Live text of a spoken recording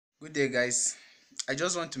Good day, guys. I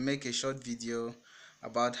just want to make a short video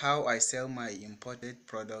about how I sell my imported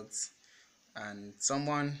products, and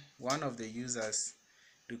one of the users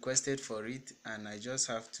requested for it, and I just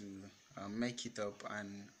have to make it up.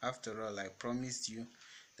 And after all, I promised you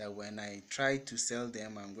that when I try to sell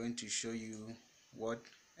them, I'm going to show you what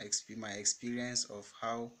my experience of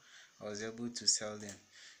how I was able to sell them.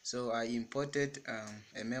 So I imported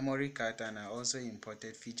a memory card, and I also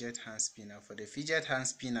imported fidget hand spinner. For the fidget hand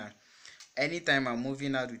spinner, anytime I'm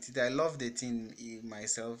moving out with it, I love the thing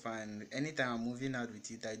myself, and anytime I'm moving out with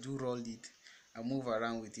it, I do roll it. I move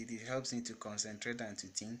around with it. It helps me to concentrate and to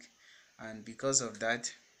think. And because of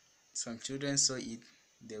that, some children saw it.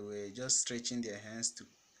 They were just stretching their hands to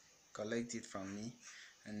collect it from me,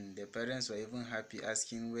 and the parents were even happy,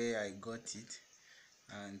 asking where I got it.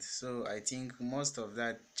 And so I think most of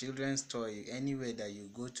that children's toy, anywhere that you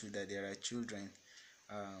go to that there are children,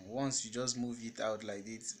 once you just move it out like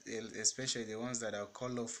this, especially the ones that are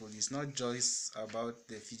colorful, it's not just about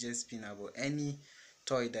the fidget spinner, but any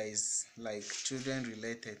toy that is like children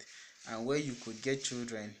related, and where you could get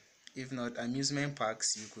children, if not amusement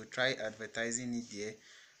parks, you could try advertising it there,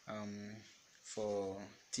 um, for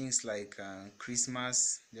things like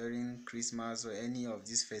Christmas, during Christmas or any of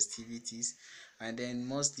these festivities. And then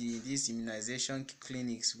mostly these immunization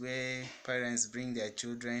clinics where parents bring their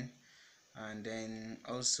children, and then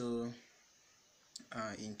also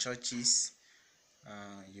in churches,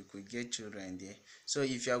 you could get children there. So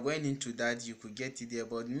if you are going into that, you could get it there.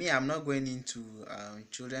 But me, I'm not going into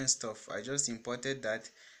children's stuff. I just imported that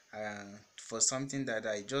for something that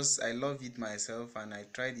I love it myself, and I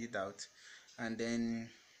tried it out. And then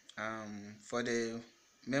for the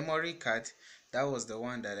memory card, that was the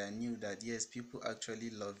one that I knew that yes, people actually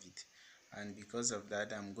love it. And because of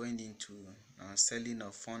that, I'm going into selling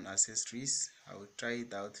of phone accessories. I will try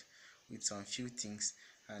it out with some few things,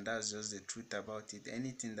 and that's just the truth about it.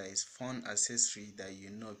 Anything that is phone accessory that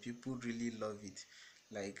people really love it,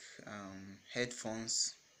 like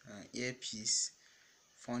headphones, earpiece,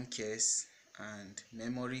 phone case, and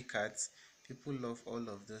memory cards. People love all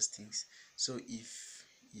of those things. So if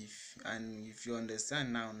you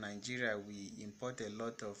understand, now Nigeria, we import a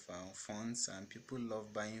lot of phones, and people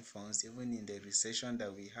love buying phones. Even in the recession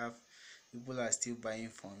that we have, people are still buying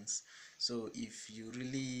phones. So if you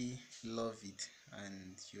really love it,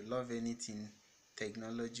 and you love anything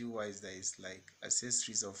technology wise that is like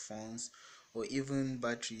accessories of phones, or even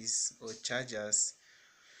batteries or chargers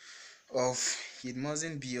of, it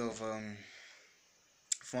mustn't be of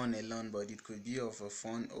phone alone, but it could be of a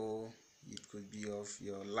phone, or it could be of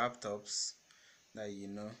your laptops that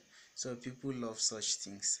so people love such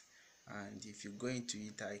things. And if you go into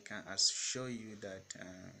it, I can assure you that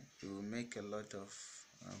you will make a lot of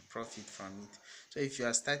profit from it. So if you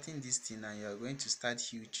are starting this thing and you are going to start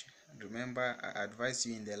huge, remember I advised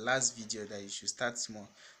you in the last video that you should start small.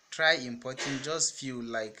 Try importing just few,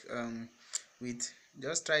 like with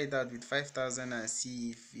just try it out with 5,000 and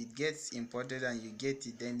see if it gets imported and you get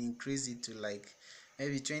it, then increase it to like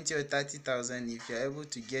maybe 20 or 30,000. If you're able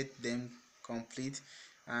to get them complete,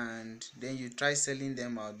 and then you try selling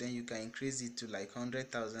them out, then you can increase it to like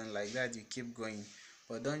 100,000. Like that, you keep going.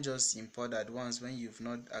 But don't just import at once when you've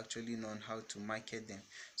not actually known how to market them.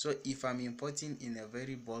 So if I'm importing in a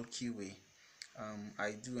very bulky way,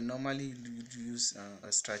 I do normally use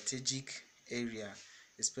a strategic area,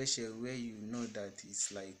 especially where you know that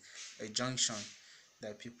it's like a junction,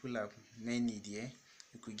 that people are many there.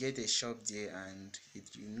 You could get a shop there, and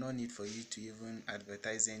you no need for you to even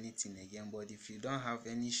advertise anything again. But if you don't have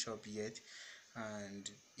any shop yet, and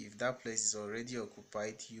if that place is already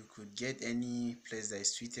occupied, you could get any place that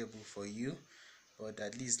is suitable for you, but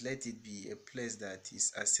at least let it be a place that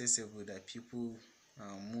is accessible, that people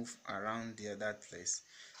move around there, that place.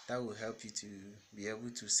 That will help you to be able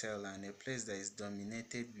to sell, and a place that is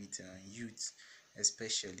dominated with youth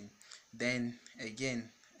especially. Then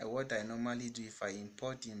again, what I normally do, if I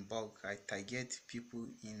import in bulk, I target people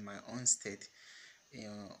in my own state,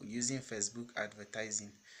 using Facebook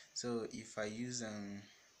advertising. So if I use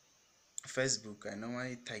Facebook, I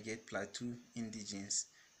normally target Plateau indigenes.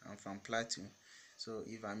 I'm from Plateau. So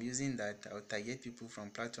if I'm using that, I'll target people from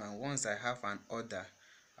Plateau, and once I have an order,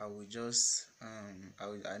 I will just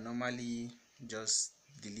I normally just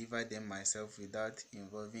deliver them myself without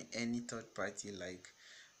involving any third party, like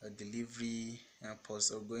a delivery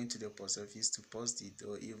post, or going to the post office to post it,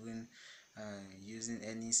 or even using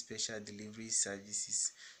any special delivery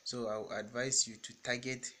services. So I will advise you to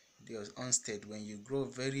target the onstead. When you grow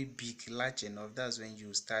very big, large enough, that's when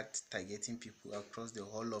you start targeting people across the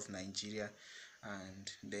whole of Nigeria,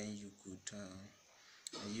 and then you could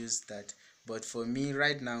use that. But for me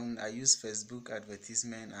right now, I use Facebook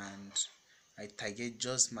advertisement, and I target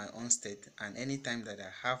just my own state, and anytime that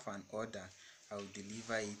I have an order, I will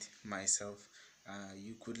deliver it myself.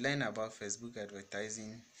 You could learn about Facebook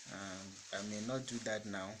advertising. I may not do that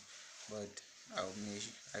now, but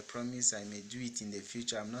I promise I may do it in the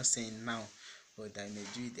future. I'm not saying now, but I may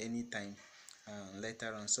do it anytime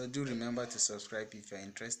later on. So do remember to subscribe if you're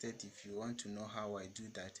interested, if you want to know how I do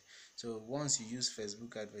that. So once you use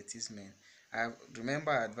Facebook advertisement, I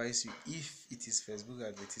advise you, if it is Facebook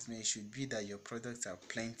advertisement, it should be that your products are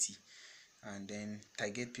plenty, and then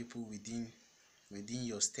target people within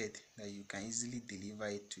your state that you can easily deliver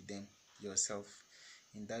it to them yourself.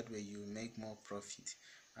 In that way you make more profit.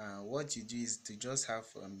 What you do is to just have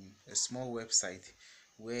a small website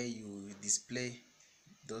where you display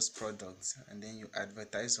those products, and then you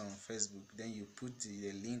advertise on Facebook. Then you put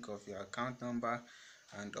the link of your account number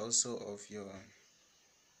and also of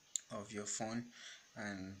your phone,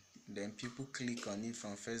 and then people click on it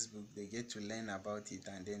from Facebook. They get to learn about it,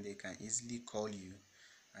 and then they can easily call you,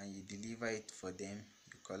 and you deliver it for them.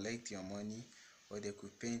 You collect your money, or they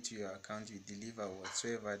could pay into your account. You deliver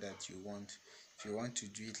whatsoever that you want. If you want to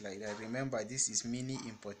do it like that, remember this is mini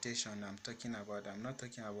importation I'm talking about. I'm not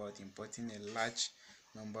talking about importing a large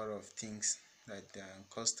number of things that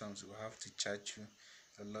customs will have to charge you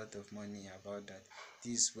a lot of money about that.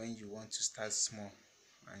 This is when you want to start small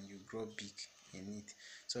and you grow big in it.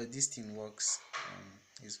 So this thing works,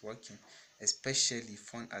 is working, especially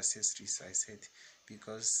phone accessories, I said,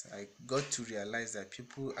 because I got to realize that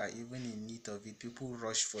people are even in need of it. People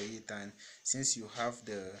rush for it, and since you have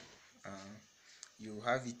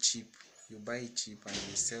it cheap, you buy it cheap and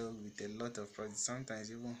you sell with a lot of profit,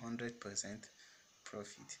 sometimes even 100%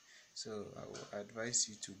 profit. So I will advise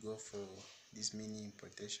you to go for this mini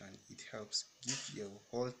importation. It helps. Give your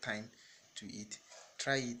whole time to it.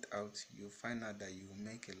 Try it out. You'll find out that you will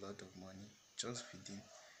make a lot of money just within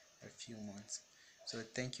a few months. So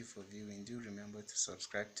thank you for viewing. Do remember to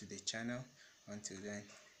subscribe to the channel. Until then,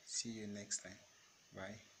 see you next time.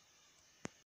 Bye.